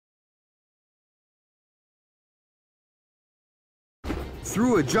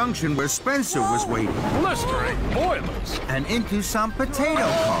through a junction where Spencer was waiting, Blistering boilers! and into some potato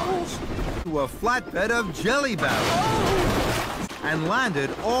cars, to a flatbed of jelly battles, and landed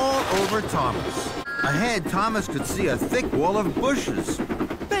all over Thomas. Ahead, Thomas could see a thick wall of bushes.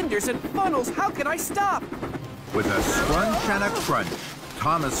 Benders and funnels, how can I stop? With a scrunch and a crunch,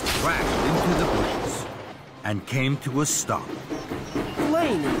 Thomas crashed into the bushes and came to a stop.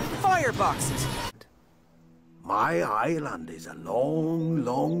 Flaming fireboxes. My island is a long,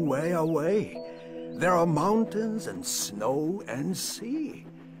 long way away. There are mountains and snow and sea.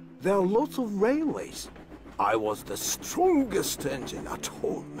 There are lots of railways. I was the strongest engine at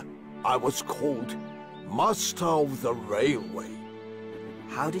home. I was called Master of the Railway.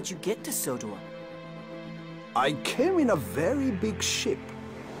 How did you get to Sodor? I came in a very big ship.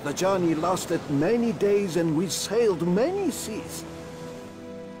 The journey lasted many days and we sailed many seas.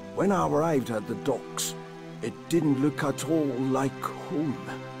 When I arrived at the docks, it didn't look at all like home.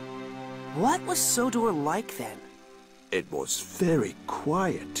 What was Sodor like then? It was very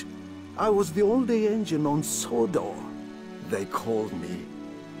quiet. I was the only engine on Sodor. They called me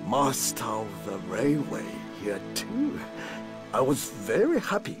Master of the Railway here too. I was very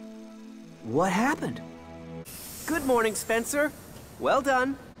happy. What happened? Good morning, Spencer. Well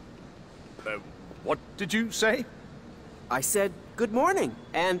done. What did you say? I said good morning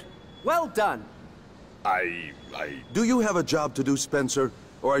and well done. Do you have a job to do, Spencer?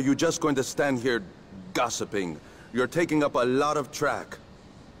 Or are you just going to stand here gossiping? You're taking up a lot of track.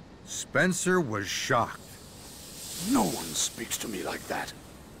 Spencer was shocked. No one speaks to me like that.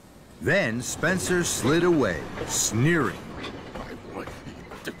 Then Spencer slid away, sneering.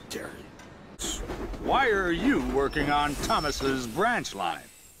 Why are you working on Thomas's branch line?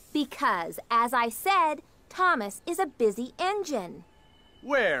 Because, as I said, Thomas is a busy engine.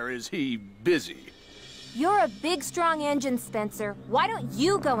 Where is he busy? You're a big, strong engine, Spencer. Why don't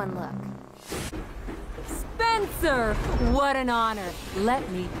you go and look? Spencer! What an honor. Let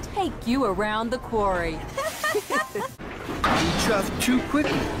me take you around the quarry. He chuffed too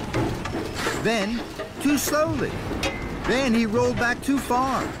quickly, then too slowly. Then he rolled back too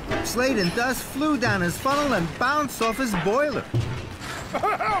far. Slate and dust flew down his funnel and bounced off his boiler.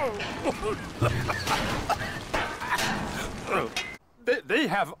 They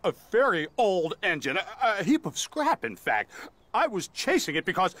have a very old engine, a heap of scrap, in fact. I was chasing it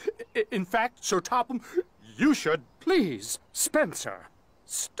because, in fact, Sir Topham, you should... Please, Spencer,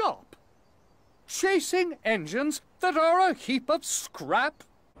 stop. Chasing engines that are a heap of scrap?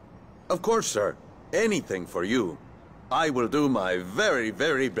 Of course, sir. Anything for you. I will do my very,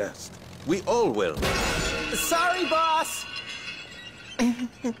 very best. We all will. Sorry, boss.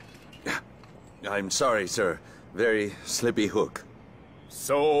 I'm sorry, sir. Very slippy hook.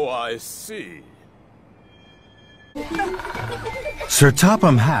 So I see. Sir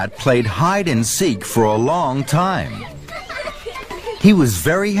Topham Hatt played hide and seek for a long time. He was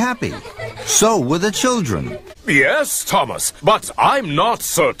very happy. So were the children. Yes, Thomas, but I'm not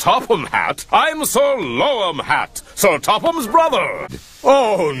Sir Topham Hatt. I'm Sir Lowham Hatt, Sir Topham's brother.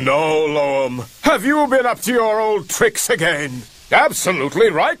 Oh, no, Lowham. Have you been up to your old tricks again?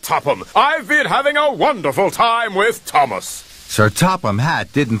 Absolutely right, Topham. I've been having a wonderful time with Thomas. Sir Topham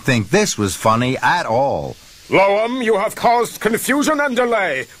Hatt didn't think this was funny at all. Lowham, you have caused confusion and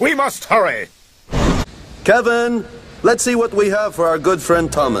delay. We must hurry. Kevin, let's see what we have for our good friend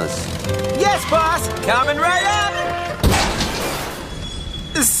Thomas. Yes, boss. Coming right up.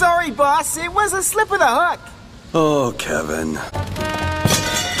 Sorry, boss. It was a slip of the hook. Oh, Kevin.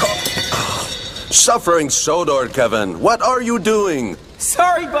 Suffering Sodor, Kevin. What are you doing?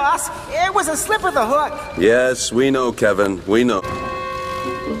 Sorry, boss. It was a slip of the hook. Yes, we know, Kevin. We know.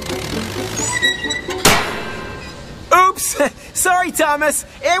 Oops. Sorry, Thomas.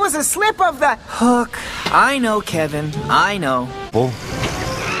 It was a slip of the hook. I know, Kevin. I know.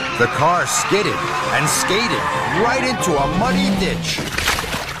 The car skidded and skated right into a muddy ditch.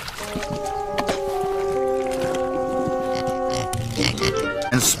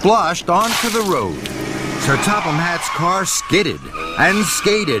 And splashed onto the road. Sir Topham Hatt's car skidded and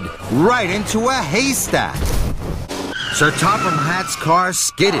skated right into a haystack. Sir Topham Hatt's car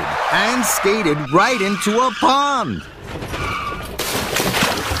skidded and skated right into a pond.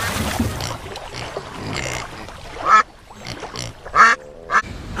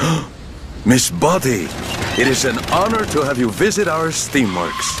 Miss Buddy, it is an honor to have you visit our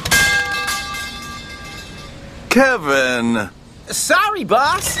steamworks. Kevin! Sorry,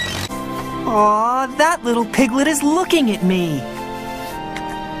 boss. Aw, that little piglet is looking at me.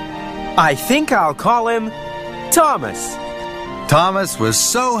 I think I'll call him Thomas. Thomas was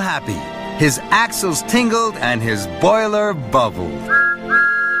so happy. His axles tingled and his boiler bubbled.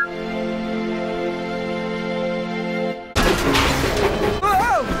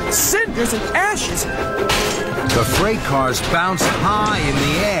 cinders and ashes. The freight cars bounced high in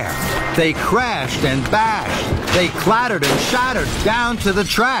the air. They crashed and bashed. They clattered and shattered down to the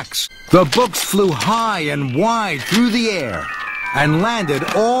tracks. The books flew high and wide through the air and landed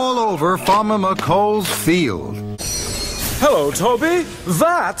all over Farmer McColl's field. Hello, Toby.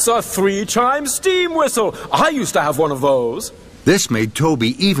 That's a 3-chime steam whistle. I used to have one of those. This made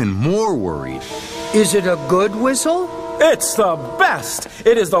Toby even more worried. Is it a good whistle? It's the best.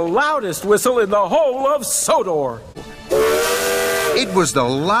 It is the loudest whistle in the whole of Sodor. It was the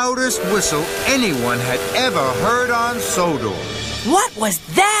loudest whistle anyone had ever heard on Sodor. What was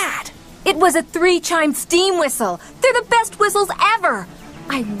that? It was a 3-chime steam whistle. They're the best whistles ever.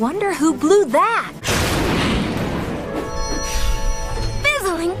 I wonder who blew that.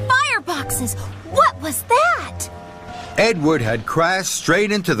 Fizzling fireboxes. What was that? Edward had crashed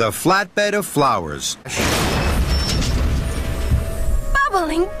straight into the flatbed of flowers.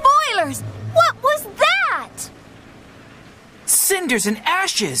 Bubbling boilers. What was that? Cinders and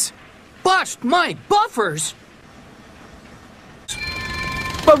ashes. Bust my buffers.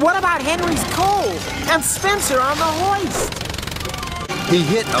 But what about Henry's coal and Spencer on the hoist? He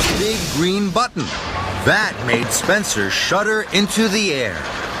hit a big green button. That made Spencer shudder into the air.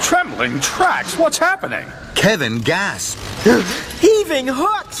 Trembling tracks. What's happening? Kevin gasped. Heaving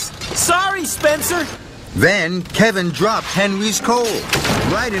hooks. Sorry, Spencer. Then Kevin dropped Henry's coal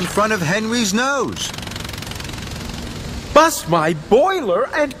right in front of Henry's nose. Bust my boiler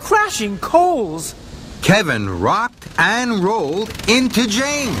and crashing coals. Kevin rocked and rolled into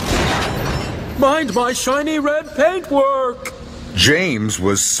James. Mind my shiny red paintwork. James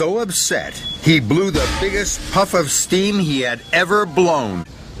was so upset, he blew the biggest puff of steam he had ever blown.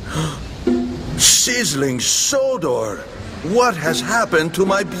 Sizzling Sodor! What has happened to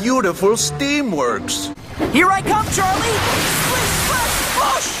my beautiful steamworks? Here I come, Charlie. Splish,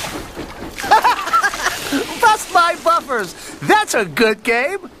 splash, push. Bust my buffers. That's a good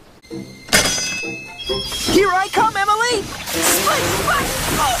game. Here I come, Emily! Splish, splash,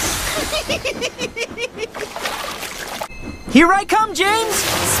 push! Here I come, James!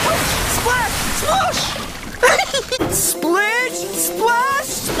 Splish, splash, swoosh! Splish, splash,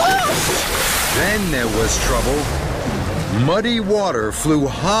 swoosh! Then there was trouble. Muddy water flew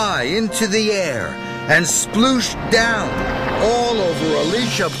high into the air and splooshed down all over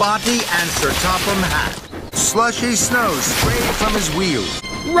Alicia Botti and Sir Topham Hatt. Slushy snow sprayed from his wheels.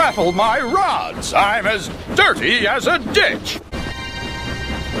 Rattle my rods. I'm as dirty as a ditch.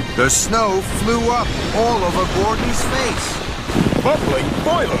 The snow flew up all over Gordon's face. Bubbling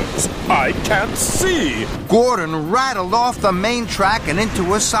boilers. I can't see. Gordon rattled off the main track and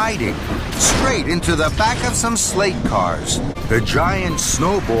into a siding, straight into the back of some slate cars. The giant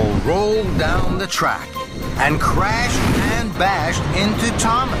snowball rolled down the track and crashed and bashed into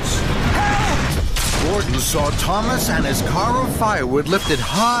Thomas. Gordon saw Thomas and his car of firewood lifted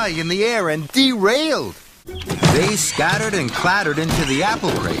high in the air and derailed. They scattered and clattered into the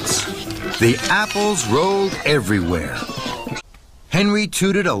apple crates. The apples rolled everywhere. Henry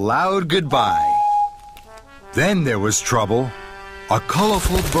tooted a loud goodbye. Then there was trouble. A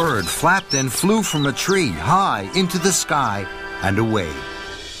colorful bird flapped and flew from a tree high into the sky and away.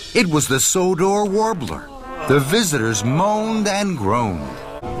 It was the Sodor warbler. The visitors moaned and groaned.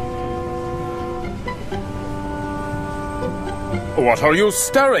 What are you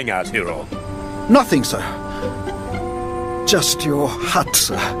staring at, Hero? Nothing, sir. Just your hut,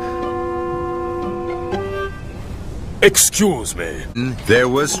 sir. Excuse me. There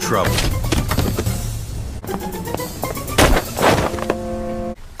was trouble.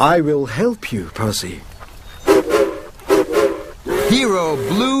 I will help you, Percy. Hero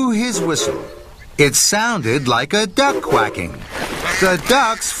blew his whistle. It sounded like a duck quacking. The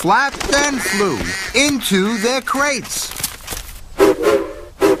ducks flapped and flew into their crates.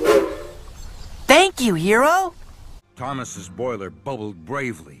 Thank you, Hero. Thomas's boiler bubbled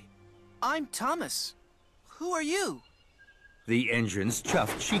bravely. I'm Thomas. Who are you? The engines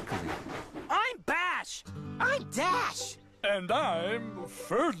chuffed cheekily. I'm Bash. I'm Dash. And I'm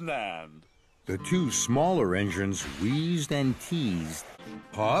Ferdinand. The two smaller engines wheezed and teased,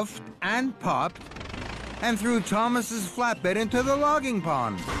 puffed and popped, and threw Thomas's flatbed into the logging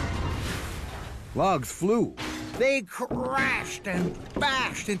pond. Logs flew. They crashed and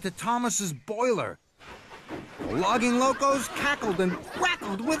bashed into Thomas's boiler. The logging locos cackled and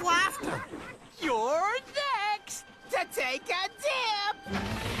crackled with laughter. You're next to take a dip.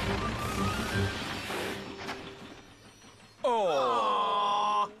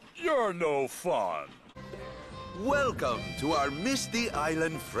 Oh, you're no fun. Welcome to our Misty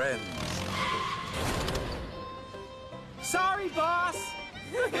Island friends. Sorry, boss.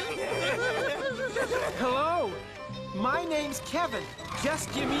 Hello. My name's Kevin.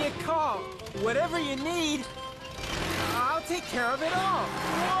 Just give me a call. Whatever you need, I'll take care of it all.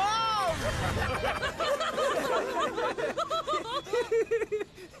 Whoa!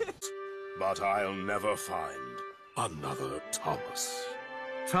 But I'll never find another Thomas.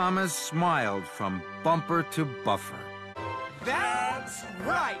 Thomas smiled from bumper to buffer. That's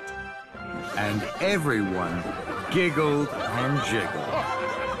right. And everyone giggled and jiggled.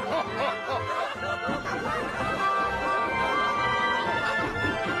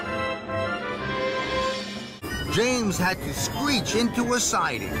 James had to screech into a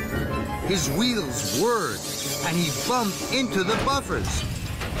siding. His wheels whirred, and he bumped into the buffers.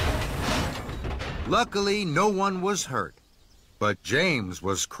 Luckily, no one was hurt, but James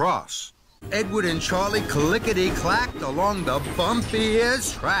was cross. Edward and Charlie clickety-clacked along the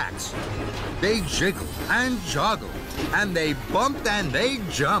bumpiest tracks. They jiggled and joggled, and they bumped and they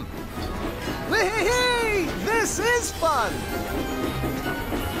jumped. Whee! This is fun!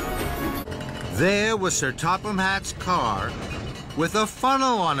 There was Sir Topham Hatt's car with a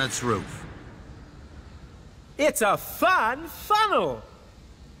funnel on its roof. It's a fun funnel!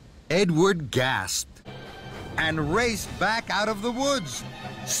 Edward gasped and raced back out of the woods,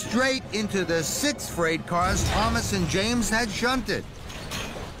 straight into the 6 freight cars Thomas and James had shunted.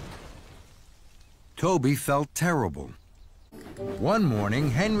 Toby felt terrible. One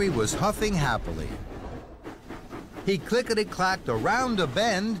morning, Henry was huffing happily. He clickety-clacked around a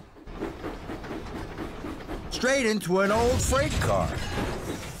bend, straight into an old freight car.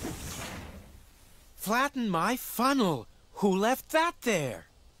 Flatten my funnel. Who left that there?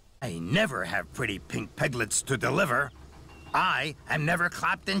 I never have pretty pink peglets to deliver. I am never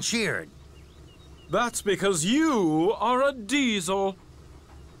clapped and cheered. That's because you are a diesel.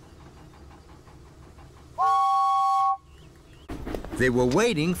 They were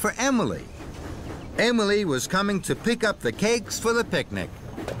waiting for Emily. Emily was coming to pick up the cakes for the picnic.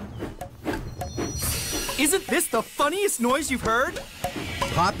 Isn't this the funniest noise you've heard?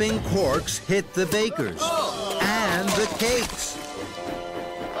 Popping corks hit the bakers and the cakes.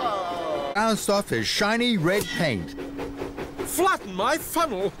 Bounced off his shiny red paint. Flatten my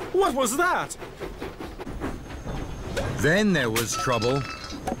funnel! What was that? Then there was trouble.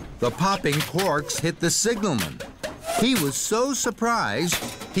 The popping corks hit the signalman. He was so surprised,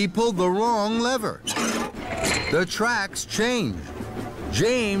 he pulled the wrong lever. The tracks changed.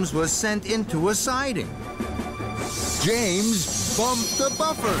 James was sent into a siding. James bumped the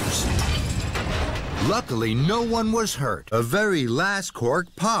buffers. Luckily, no one was hurt. The very last cork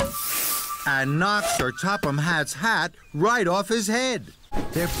popped and knocked Sir Topham Hatt's hat right off his head.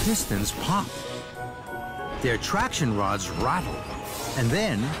 Their pistons popped. Their traction rods rattled. And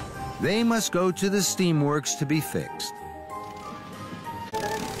then they must go to the steamworks to be fixed.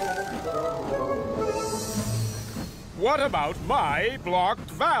 What about my blocked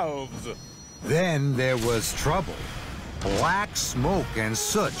valves? Then there was trouble. Black smoke and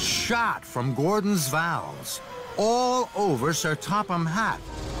soot shot from Gordon's valves all over Sir Topham Hatt,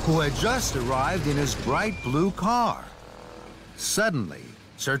 who had just arrived in his bright blue car. Suddenly,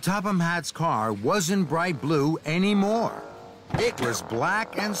 Sir Topham Hatt's car wasn't bright blue anymore. It was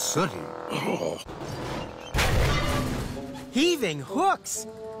black and sooty. Heaving hooks!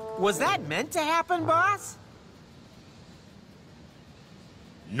 Was that meant to happen, boss?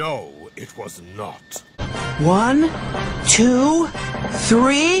 No, it was not. 1, 2,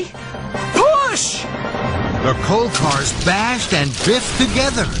 3, push! The coal cars bashed and biffed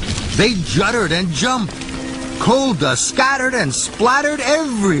together. They juddered and jumped. Coal dust scattered and splattered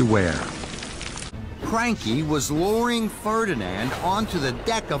everywhere. Cranky was lowering Ferdinand onto the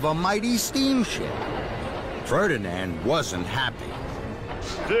deck of a mighty steamship. Ferdinand wasn't happy.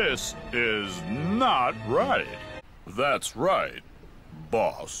 This is not right. That's right,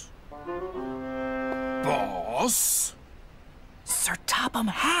 boss. Boss? Sir Topham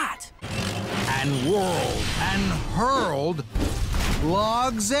Hatt! And whirled and hurled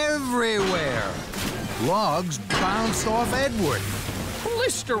logs everywhere. Logs bounced off Edward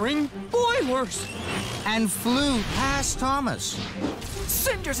Blistering boilers! and flew past Thomas.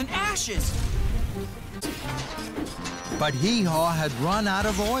 Cinders and ashes! But Hee-Haw had run out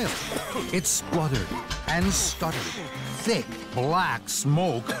of oil. It spluttered and stuttered. Thick black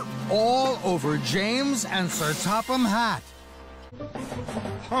smoke all over James and Sir Topham Hatt.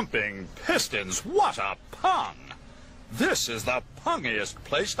 Pumping pistons, what a pung! This is the pungiest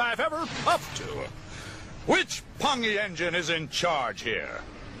place I've ever puffed to. Which pungy engine is in charge here?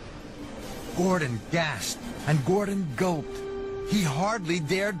 Gordon gasped and Gordon gulped. He hardly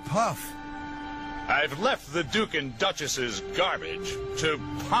dared puff. I've left the Duke and Duchess's garbage to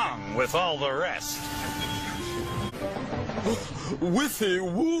pong with all the rest. Whiffy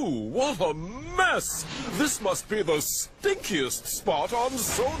woo, what a mess! This must be the stinkiest spot on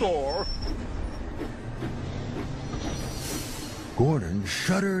Sodor. Gordon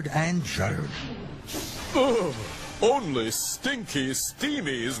shuddered and shuddered. Ugh, only stinky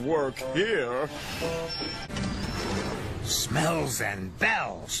steamies work here. Smells and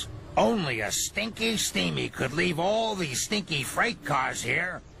bells. Only a stinky steamy could leave all these stinky freight cars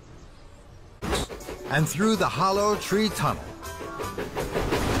here. And through the hollow tree tunnel.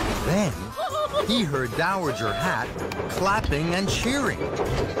 Then he heard Dowager Hat clapping and cheering.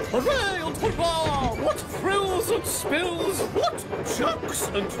 Hooray and hurrah! What thrills and spills! What jumps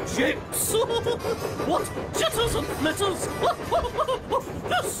and jigs! What jitters and flitters!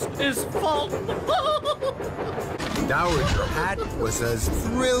 This is fun! Dowager Hat was as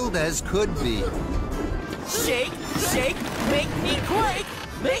thrilled as could be. Shake, shake, make me quake!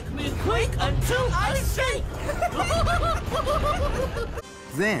 Make me quake until I shake!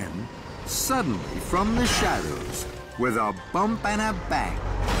 Then, suddenly from the shadows, with a bump and a bang,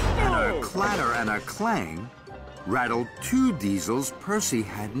 and a clatter and a clang, rattled two diesels Percy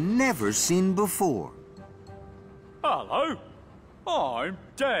had never seen before. Hello, I'm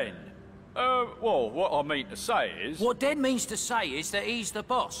Den. Well, what I mean to say is... What Den means to say is that he's the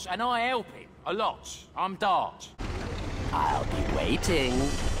boss, and I help him a lot. I'm Dart. I'll be waiting.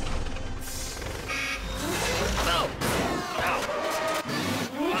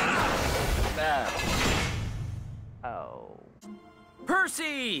 Oh.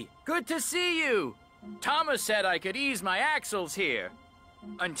 Percy! Good to see you! Thomas said I could ease my axles here.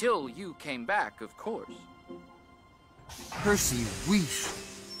 Until you came back, of course. Percy wheeshed,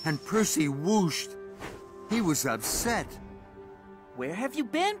 and Percy whooshed. He was upset. Where have you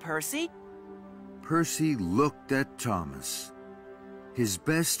been, Percy? Percy looked at Thomas. His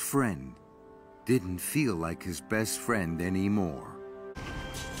best friend didn't feel like his best friend anymore.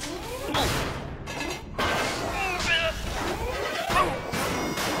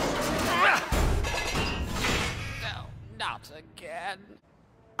 No, not again.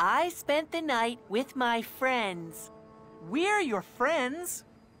 I spent the night with my friends. We're your friends?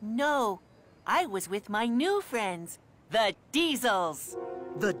 No, I was with my new friends, the Diesels.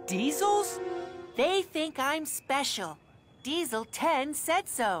 The Diesels? They think I'm special. Diesel 10 said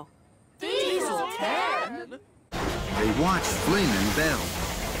so. Diesel 10? They watched Flynn and Belle.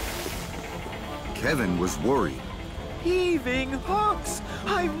 Kevin was worried. Heaving hooks!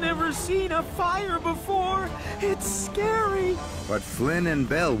 I've never seen a fire before. It's scary. But Flynn and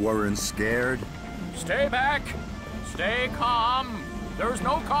Belle weren't scared. Stay back. Stay calm. There's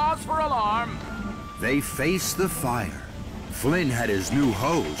no cause for alarm. They faced the fire. Flynn had his new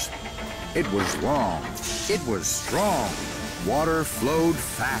hose. It was long. It was strong. Water flowed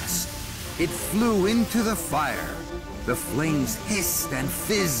fast. It flew into the fire. The flames hissed and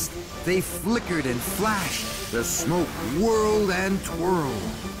fizzed. They flickered and flashed. The smoke whirled and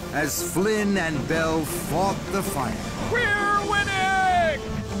twirled as Flynn and Belle fought the fire. We're winning!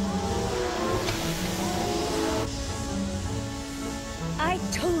 I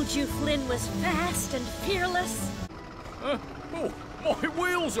told you Flynn was fast and fearless. Oh, my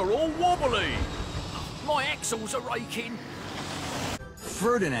wheels are all wobbly. My axles are raking.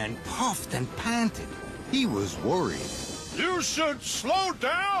 Ferdinand puffed and panted. He was worried. You should slow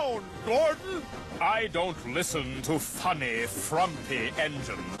down, Gordon. I don't listen to funny, frumpy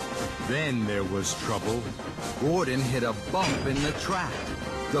engines. Then there was trouble. Gordon hit a bump in the track.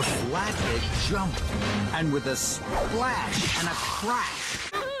 The flathead jumped, and with a splash and a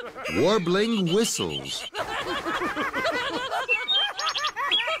crash, warbling whistles.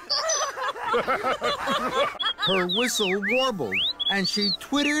 Her whistle warbled, and she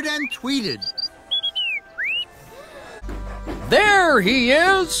twittered and tweeted. There he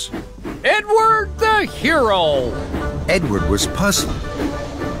is! Edward the hero! Edward was puzzled.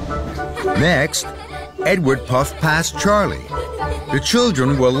 Next, Edward puffed past Charlie. The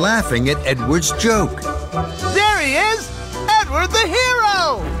children were laughing at Edward's joke. There he is! Edward the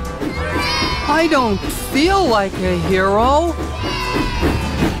hero! I don't feel like a hero.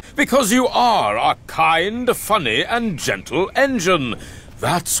 Because you are a kind, funny, and gentle engine.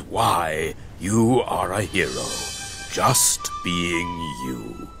 That's why you are a hero. Just being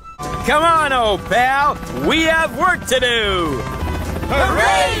you. Come on, old pal. We have work to do.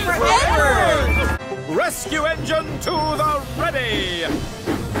 Hooray for Edward! Rescue engine to the ready.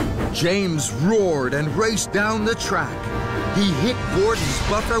 James roared and raced down the track. He hit Gordon's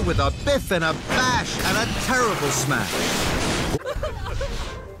buffer with a biff and a bash and a terrible smash.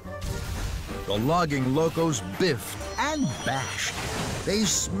 The logging locos biffed and bashed. They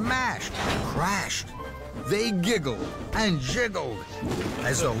smashed, crashed. They giggled and jiggled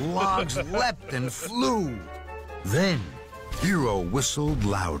as the logs leapt and flew. Then, Hero whistled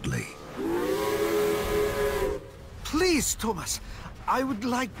loudly. Please, Thomas, I would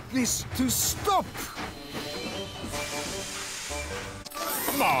like this to stop.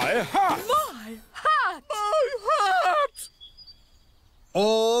 My hat! My hat! My hat!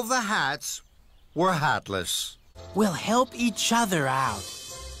 All the hats were hatless. We'll help each other out.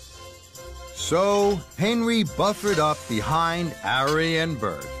 So Henry buffered up behind Ari and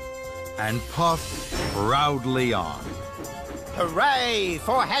Bert and puffed proudly on. Hooray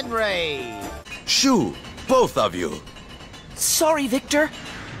for Henry! Shoo, both of you. Sorry, Victor.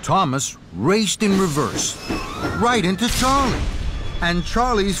 Thomas raced in reverse, right into Charlie. And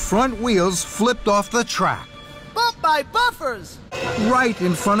Charlie's front wheels flipped off the track. Bump my buffers! Right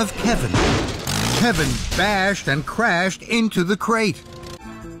in front of Kevin. Kevin bashed and crashed into the crate.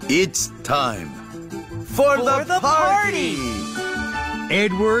 It's time for the party!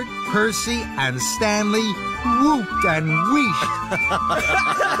 Edward, Percy, and Stanley whooped and wheeshed.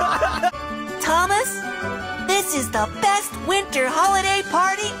 Thomas, this is the best winter holiday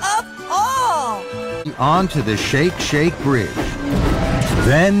party of all! Onto the Shake Shake Bridge.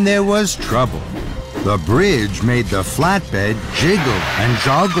 Then there was trouble. The bridge made the flatbed jiggle and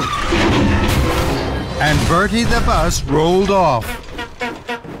joggle. And Bertie the bus rolled off.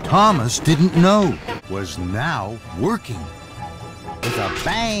 Thomas didn't know was now working. With a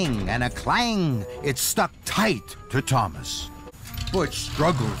bang and a clang, it stuck tight to Thomas. Butch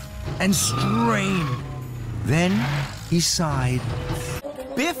struggled and strained. Then he sighed.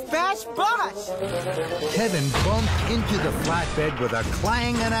 Biff Bash Bosh! Kevin bumped into the flatbed with a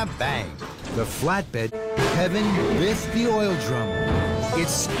clang and a bang. The flatbed, Kevin biffed the oil drum. It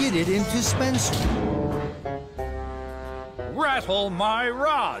skidded into Spencer. Rattle my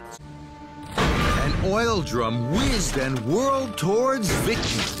rods! An oil drum whizzed and whirled towards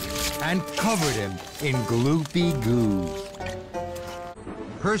Vicky and covered him in gloopy goo.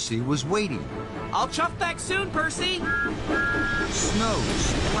 Percy was waiting. I'll chuff back soon, Percy. Snow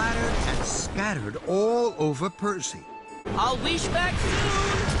splattered and scattered all over Percy. I'll leash back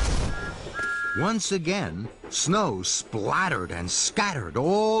soon. Once again, snow splattered and scattered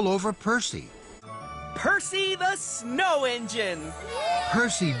all over Percy. Percy the Snow Engine.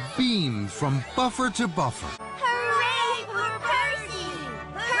 Percy beamed from buffer to buffer. Hooray for Percy!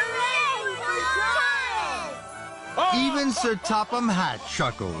 Hooray for Thomas! Even Sir Topham Hatt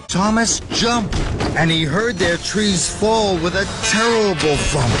chuckled. Thomas jumped, and he heard their trees fall with a terrible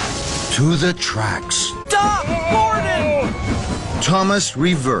thump to the tracks. Stop, Gordon! Thomas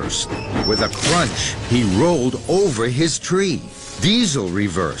reversed. With a crunch, he rolled over his tree. Diesel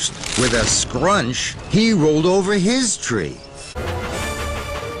reversed. With a scrunch, he rolled over his tree.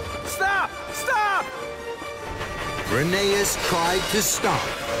 Stop! Stop! Rheneas tried to stop.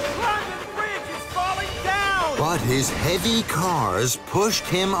 London Bridge is falling down! But his heavy cars pushed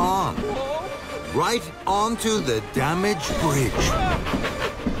him on. Right onto the damaged bridge.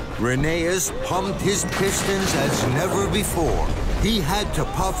 Rheneas pumped his pistons as never before. He had to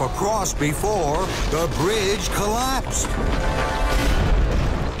puff across before the bridge collapsed.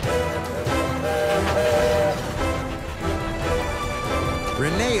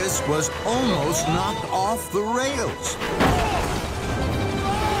 Rheneas was almost knocked off the rails.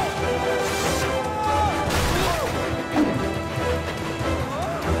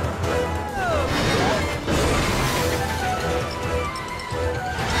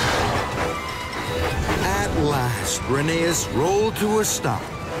 At last, Rheneas rolled to a stop,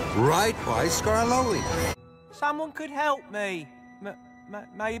 right by Skarloey. Someone could help me.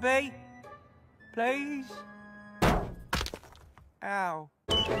 Maybe? Please? Ow.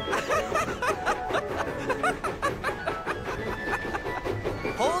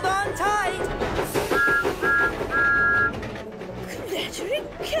 Hold on tight! Clattering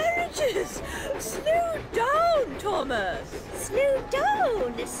carriages! Slow down, Thomas! Slow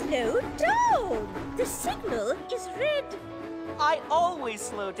down! Slow down! The signal is red. I always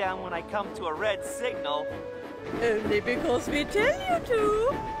slow down when I come to a red signal. Only because we tell you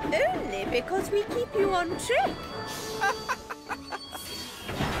to. Only because we keep you on track.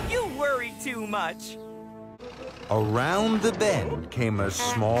 You worry too much. Around the bend came a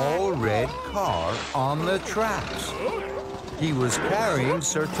small red car on the tracks. He was carrying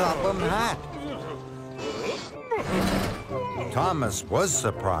Sir Topham Hatt. Thomas was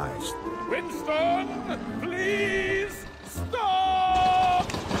surprised. Winston, please stop!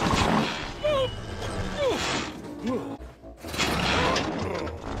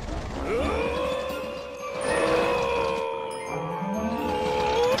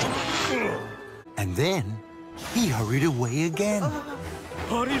 away again.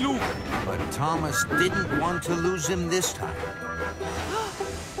 Hurry, Luke. But Thomas didn't want to lose him this time.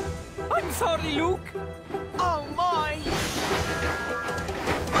 I'm sorry, Luke. Oh, my!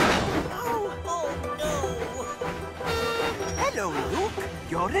 Oh, no! Hello, Luke.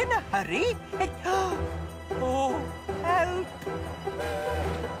 You're in a hurry? Oh, help!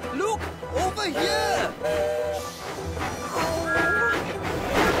 Luke, over here!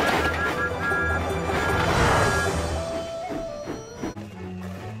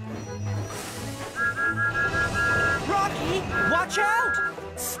 Rocky, watch out!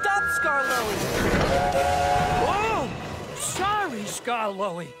 Stop, Scarloey! Oh! Sorry,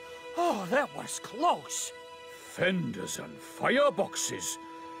 Scarloey. Oh, that was close. Fenders and fireboxes.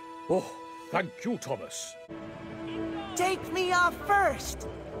 Oh, thank you, Thomas. Take me off first.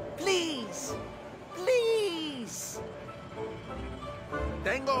 Please. Please.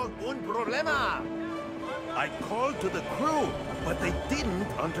 Tengo un problema. I called to the crew, but they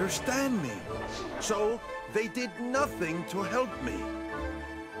didn't understand me. So they did nothing to help me.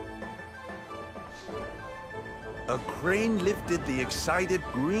 A crane lifted the excited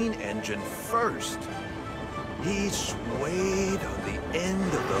green engine first. He swayed on the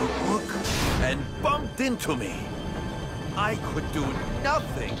end of the hook and bumped into me. I could do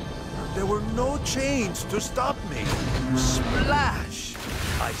nothing. There were no chains to stop me. Splash!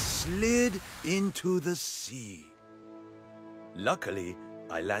 I slid into the sea. Luckily,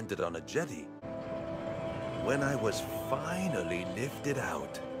 I landed on a jetty. When I was finally lifted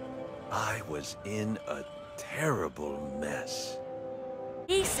out, I was in a terrible mess.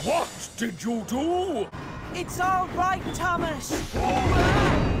 What did you do? It's all right, Thomas.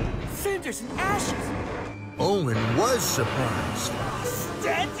 Cinders and ashes. Owen was surprised.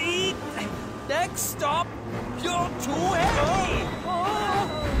 Steady! Next stop, you're too heavy!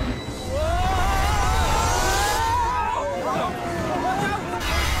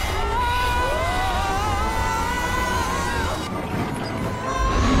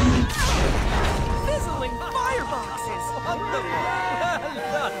 Fizzling fireboxes.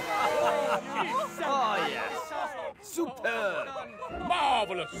 Oh, yes. Superb!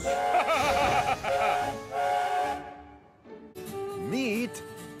 Marvelous. Meet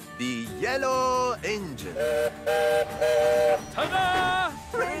the yellow engine. Ta-da!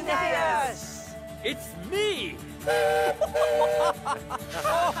 Phineas! It's me.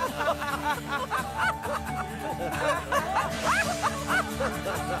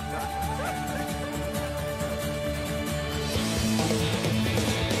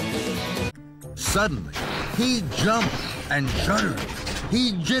 Suddenly, he jumped and shuddered.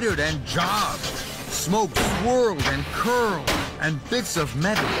 He jittered and jogged. Smoke swirled and curled, and bits of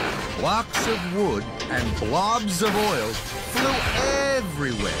metal, blocks of wood, and blobs of oil flew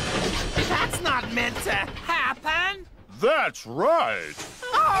everywhere. That's not meant to happen! That's right.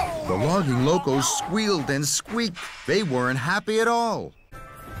 The logging locos squealed and squeaked. They weren't happy at all.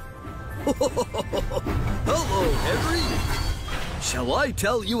 Hello, Henry. Shall I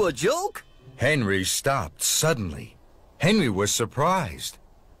tell you a joke? Henry stopped suddenly. Henry was surprised.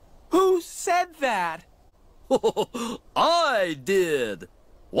 Who said that? I did.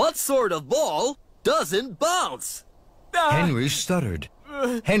 What sort of ball doesn't bounce? Henry stuttered.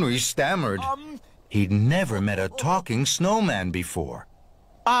 Henry stammered. He'd never met a talking snowman before.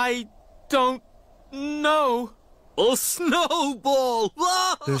 I don't know. A snowball!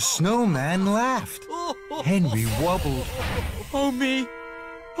 The snowman laughed. Henry wobbled. Oh, me.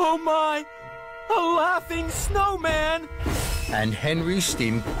 Oh, my. A laughing snowman. And Henry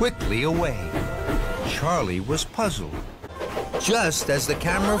steamed quickly away. Charlie was puzzled. Just as the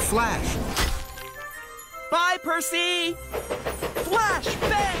camera flashed. Bye, Percy. Flash,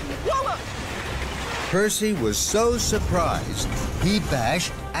 bang, wallop. Percy was so surprised, he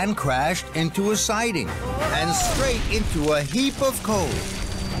bashed and crashed into a siding and straight into a heap of coal.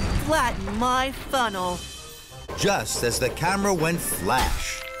 Flatten my funnel. Just as the camera went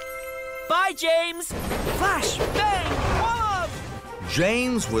flash. Bye, James. Flash, bang, wallop.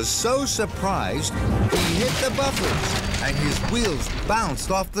 James was so surprised, he hit the buffers and his wheels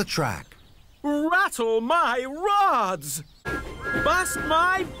bounced off the track. Rattle my rods. Bust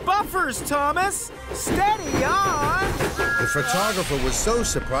my buffers, Thomas. Steady on. The photographer was so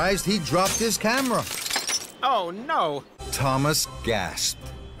surprised, he dropped his camera. Oh, no. Thomas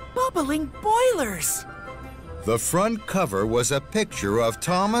gasped. Bubbling boilers. The front cover was a picture of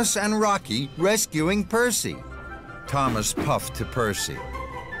Thomas and Rocky rescuing Percy. Thomas puffed to Percy.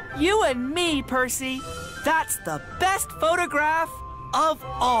 You and me, Percy. That's the best photograph of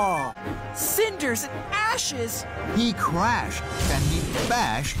all. Cinders and ashes. He crashed and he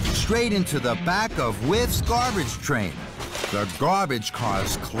bashed straight into the back of Whiff's garbage train. The garbage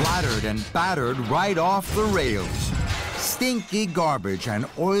cars clattered and battered right off the rails. Stinky garbage and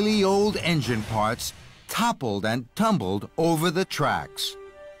oily old engine parts toppled and tumbled over the tracks.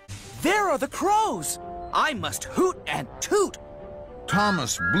 There are the crows! I must hoot and toot!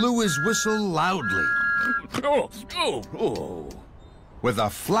 Thomas blew his whistle loudly. With a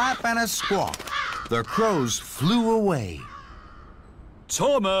flap and a squawk, the crows flew away.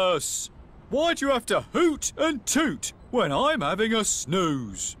 Thomas! Why do you have to hoot and toot when I'm having a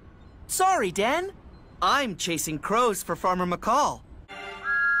snooze? Sorry, Dan. I'm chasing crows for Farmer McCall.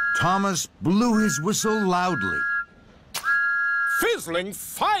 Thomas blew his whistle loudly. Fizzling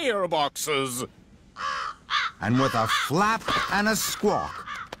fireboxes! And with a flap and a squawk,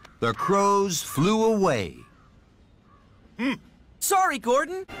 the crows flew away. Sorry,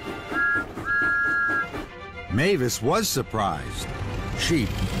 Gordon. Mavis was surprised. She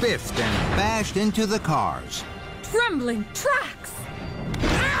biffed and bashed into the cars. Trembling tracks!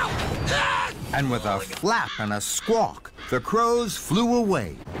 And with a flap and a squawk, the crows flew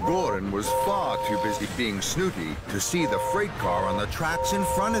away. Gordon was far too busy being snooty to see the freight car on the tracks in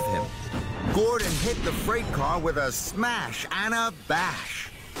front of him. Gordon hit the freight car with a smash and a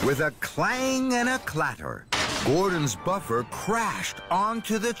bash. With a clang and a clatter, Gordon's buffer crashed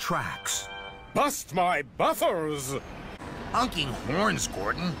onto the tracks. Bust my buffers! Honking horns,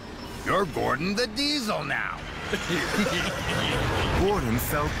 Gordon. You're Gordon the Diesel now. Gordon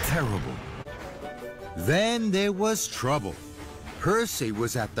felt terrible. Then there was trouble. Percy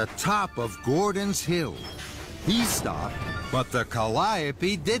was at the top of Gordon's hill. He stopped, but the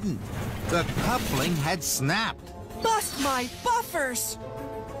calliope didn't. The coupling had snapped. Bust my buffers!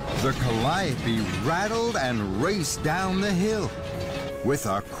 The calliope rattled and raced down the hill. With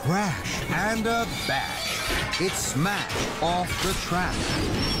a crash and a bash, it smashed off the track.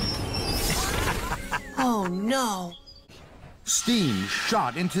 Oh, no. Steam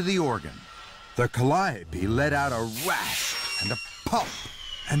shot into the organ. The calliope let out a rash and a puff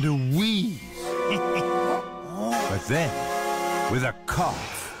and a wheeze. But then, with a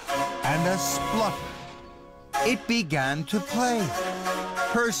cough and a splutter, it began to play.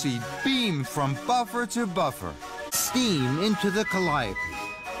 Percy beamed from buffer to buffer, steam into the calliope.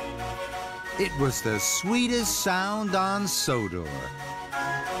 It was the sweetest sound on Sodor.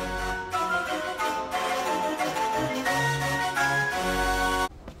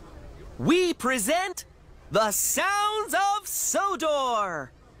 We present the Sounds of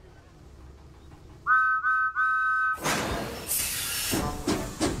Sodor!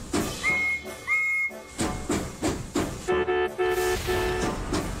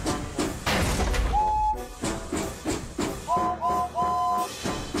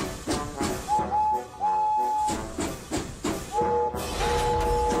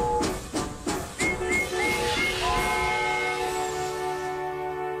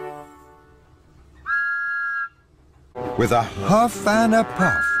 With a huff and a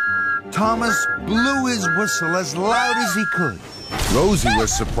puff, Thomas blew his whistle as loud as he could. Rosie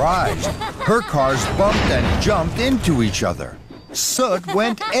was surprised. Her cars bumped and jumped into each other. Soot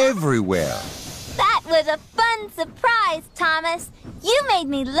went everywhere. That was a fun surprise, Thomas. You made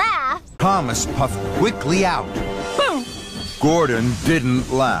me laugh. Thomas puffed quickly out. Gordon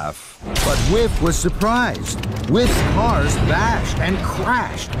didn't laugh, but Whiff was surprised. Whiff's cars bashed and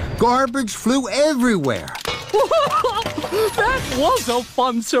crashed. Garbage flew everywhere. That was a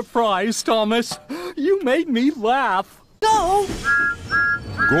fun surprise, Thomas. You made me laugh. No!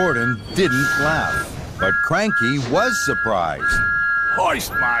 Gordon didn't laugh, but Cranky was surprised.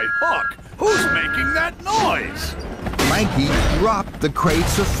 Hoist my hook! Who's making that noise? Cranky dropped the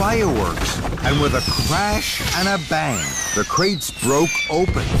crates of fireworks, and with a crash and a bang, the crates broke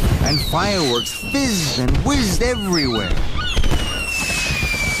open, and fireworks fizzed and whizzed everywhere.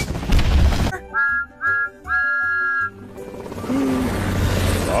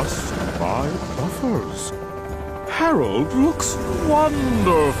 Bust my buffers. Harold looks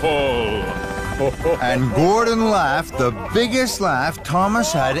wonderful. And Gordon laughed the biggest laugh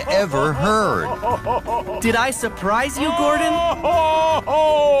Thomas had ever heard. Did I surprise you, Gordon?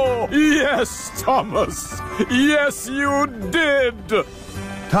 Yes, Thomas. Yes, you did.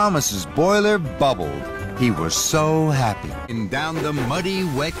 Thomas's boiler bubbled. He was so happy. And down the muddy,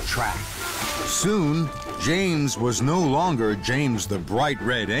 wet track. Soon, James was no longer James the bright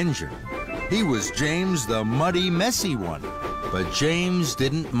red engine. He was James the muddy, messy one. But James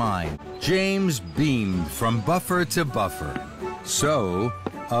didn't mind. James beamed from buffer to buffer. So,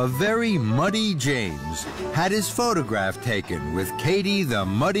 a very muddy James had his photograph taken with Katie the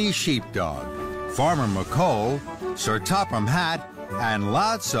muddy sheepdog, Farmer McCall, Sir Topham Hatt, and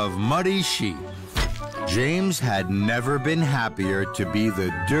lots of muddy sheep. James had never been happier to be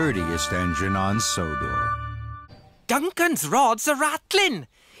the dirtiest engine on Sodor. Duncan's rods are rattling.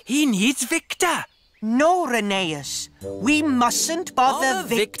 He needs Victor. No, Rheneas. We mustn't bother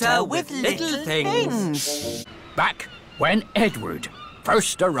Victor with little things. Back when Edward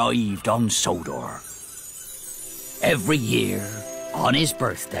first arrived on Sodor. Every year, on his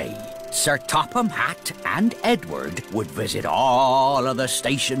birthday, Sir Topham Hatt and Edward would visit all of the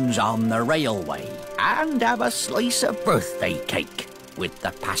stations on the railway and have a slice of birthday cake with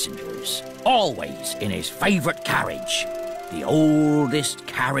the passengers, always in his favourite carriage, the oldest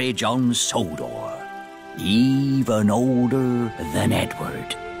carriage on Sodor, even older than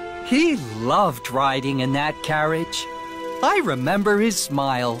Edward. He loved riding in that carriage. I remember his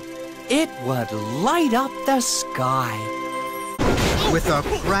smile. It would light up the sky. With a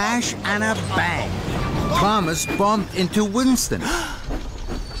crash and a bang, Thomas bumped into Winston.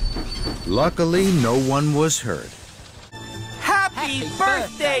 Luckily, no one was hurt. Happy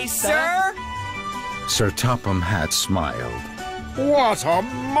birthday, sir! Sir Topham Hatt smiled. What a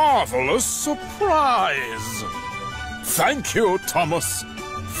marvelous surprise! Thank you, Thomas.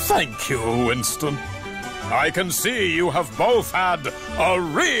 Thank you, Winston. I can see you have both had a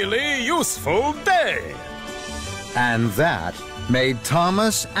really useful day. And that made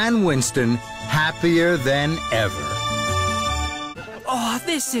Thomas and Winston happier than ever. Oh,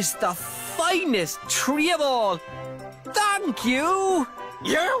 this is the finest tree of all. Thank you.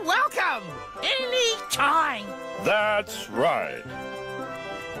 You're welcome. Anytime. That's right.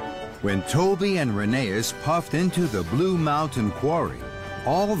 When Toby and Rheneas puffed into the Blue Mountain Quarry,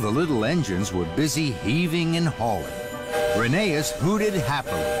 all the little engines were busy heaving and hauling. Rheneas hooted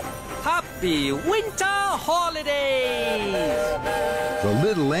happily. Happy winter holidays! The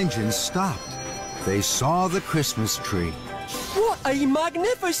little engines stopped. They saw the Christmas tree. What a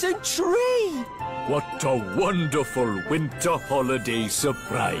magnificent tree! What a wonderful winter holiday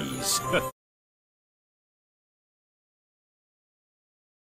surprise!